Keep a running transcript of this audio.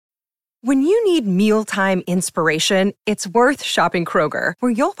When you need mealtime inspiration, it's worth shopping Kroger,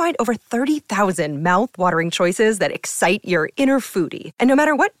 where you'll find over 30,000 mouth-watering choices that excite your inner foodie. And no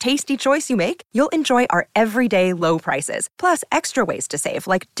matter what tasty choice you make, you'll enjoy our everyday low prices, plus extra ways to save,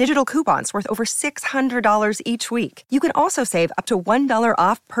 like digital coupons worth over $600 each week. You can also save up to $1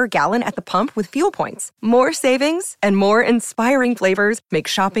 off per gallon at the pump with fuel points. More savings and more inspiring flavors make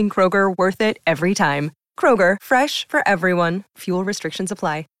shopping Kroger worth it every time. Kroger, fresh for everyone. Fuel restrictions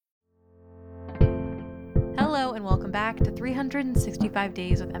apply. Hello and welcome back to 365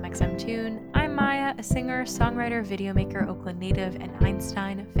 Days with mxmtoon. I'm Maya, a singer, songwriter, videomaker, Oakland native, and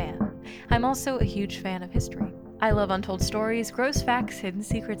Einstein fan. I'm also a huge fan of history. I love untold stories, gross facts, hidden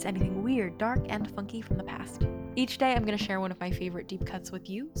secrets, anything weird, dark, and funky from the past. Each day I'm going to share one of my favorite deep cuts with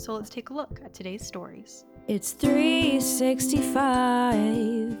you, so let's take a look at today's stories. It's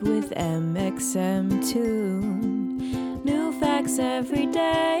 365 with mxmtoon. New facts every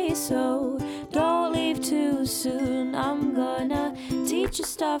day, so don't leave too soon. I'm gonna teach you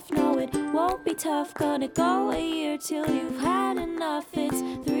stuff, no it won't be tough. Gonna go a year till you've had enough. It's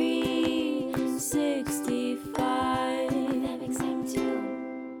 365 mxmtoon.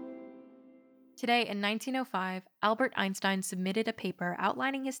 Today in 1905, Albert Einstein submitted a paper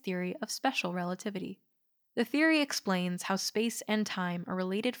outlining his theory of special relativity. The theory explains how space and time are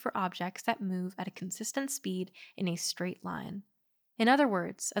related for objects that move at a consistent speed in a straight line. In other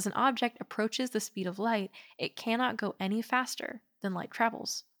words, as an object approaches the speed of light, it cannot go any faster than light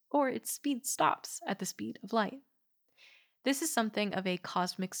travels, or its speed stops at the speed of light. This is something of a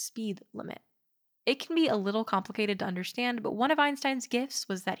cosmic speed limit. It can be a little complicated to understand, but one of Einstein's gifts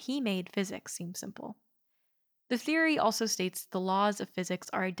was that he made physics seem simple. The theory also states the laws of physics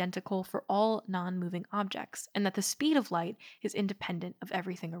are identical for all non-moving objects, and that the speed of light is independent of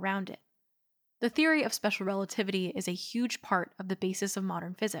everything around it. The theory of special relativity is a huge part of the basis of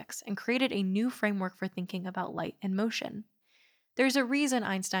modern physics and created a new framework for thinking about light and motion. There's a reason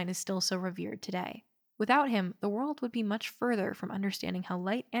Einstein is still so revered today. Without him, the world would be much further from understanding how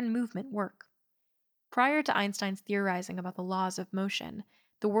light and movement work. Prior to Einstein's theorizing about the laws of motion,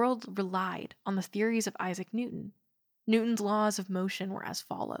 the world relied on the theories of Isaac Newton. Newton's laws of motion were as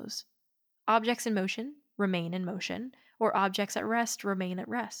follows. Objects in motion remain in motion, or objects at rest remain at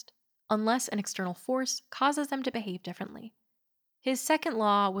rest, unless an external force causes them to behave differently. His second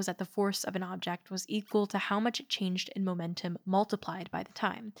law was that the force of an object was equal to how much it changed in momentum multiplied by the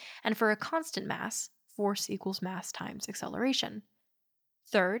time, and for a constant mass, force equals mass times acceleration.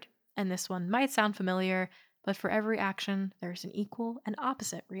 Third, and this one might sound familiar, but for every action, there's an equal and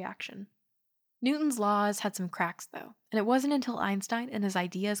opposite reaction. Newton's laws had some cracks, though, and it wasn't until Einstein and his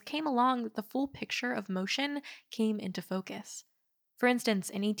ideas came along that the full picture of motion came into focus. For instance,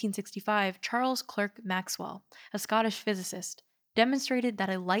 in 1865, Charles Clerk Maxwell, a Scottish physicist, demonstrated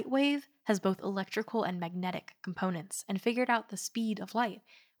that a light wave has both electrical and magnetic components and figured out the speed of light,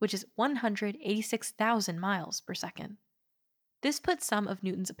 which is 186,000 miles per second. This put some of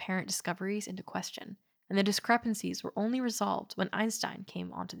Newton's apparent discoveries into question, and the discrepancies were only resolved when Einstein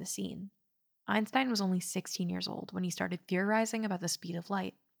came onto the scene. Einstein was only 16 years old when he started theorizing about the speed of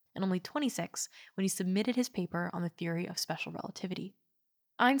light, and only 26 when he submitted his paper on the theory of special relativity.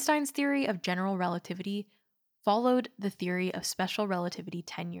 Einstein's theory of general relativity followed the theory of special relativity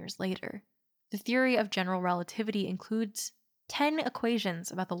 10 years later. The theory of general relativity includes 10 equations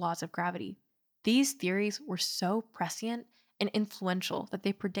about the laws of gravity. These theories were so prescient and influential that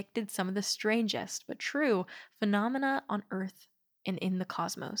they predicted some of the strangest but true phenomena on Earth and in the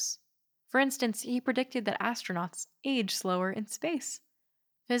cosmos. For instance, he predicted that astronauts age slower in space.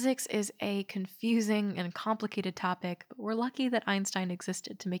 Physics is a confusing and complicated topic, but we're lucky that Einstein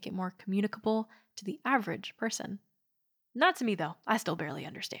existed to make it more communicable to the average person. Not to me, though. I still barely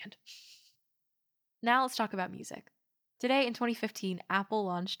understand. Now let's talk about music. Today in 2015, Apple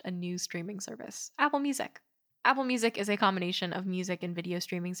launched a new streaming service, Apple Music. Apple Music is a combination of music and video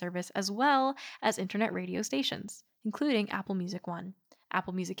streaming service as well as internet radio stations, including Apple Music One,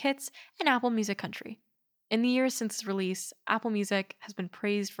 Apple Music Hits, and Apple Music Country. In the years since its release, Apple Music has been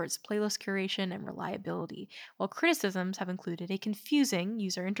praised for its playlist curation and reliability, while criticisms have included a confusing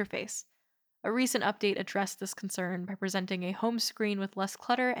user interface. A recent update addressed this concern by presenting a home screen with less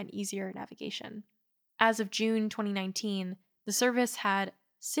clutter and easier navigation. As of June 2019, the service had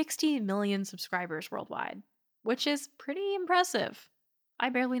 60 million subscribers worldwide, which is pretty impressive. I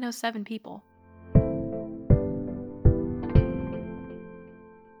barely know 7 people.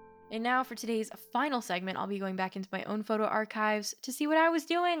 And now for today's final segment, I'll be going back into my own photo archives to see what I was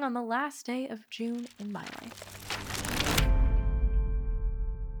doing on the last day of June in my life.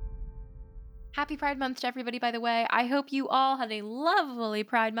 Happy Pride Month to everybody, by the way. I hope you all had a lovely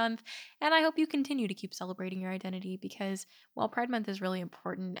Pride Month, and I hope you continue to keep celebrating your identity because, while Pride Month is really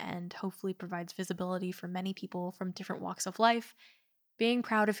important and hopefully provides visibility for many people from different walks of life, being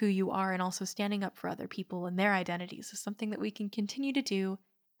proud of who you are and also standing up for other people and their identities is something that we can continue to do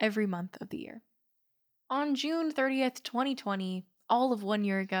every month of the year. On June 30th, 2020, all of 1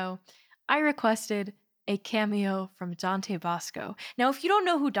 year ago, I requested a cameo from Dante Bosco. Now, if you don't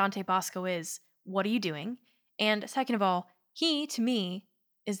know who Dante Bosco is, what are you doing? And second of all, he, to me,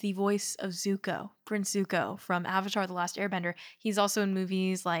 is the voice of Zuko, Prince Zuko from Avatar: The Last Airbender. He's also in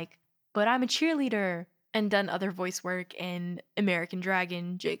movies like But I'm a Cheerleader and done other voice work in American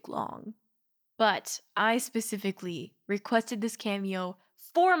Dragon, Jake Long. But I specifically requested this cameo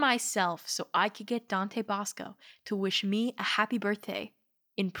for myself so I could get Dante Bosco to wish me a happy birthday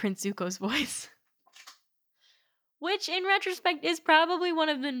in Prince Zuko's voice. Which, in retrospect, is probably one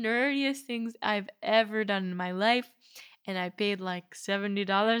of the nerdiest things I've ever done in my life, and I paid like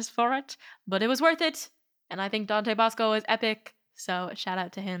 $70 for it, but it was worth it, and I think Dante Bosco is epic, so shout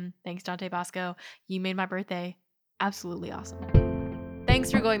out to him. Thanks, Dante Bosco. You made my birthday absolutely awesome. Thanks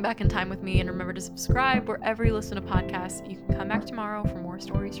for going back in time with me, and remember to subscribe wherever you listen to podcasts. You can come back tomorrow for more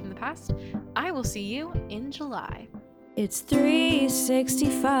stories from the past. I will see you in July. It's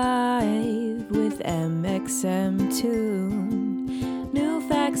 365 with MXM New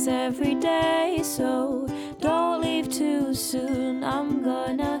facts every day, so don't leave too soon. I'm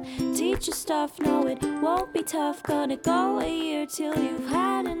gonna teach you stuff, no it won't be tough. Gonna go a year till you've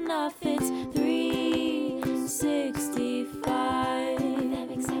had enough. It's 365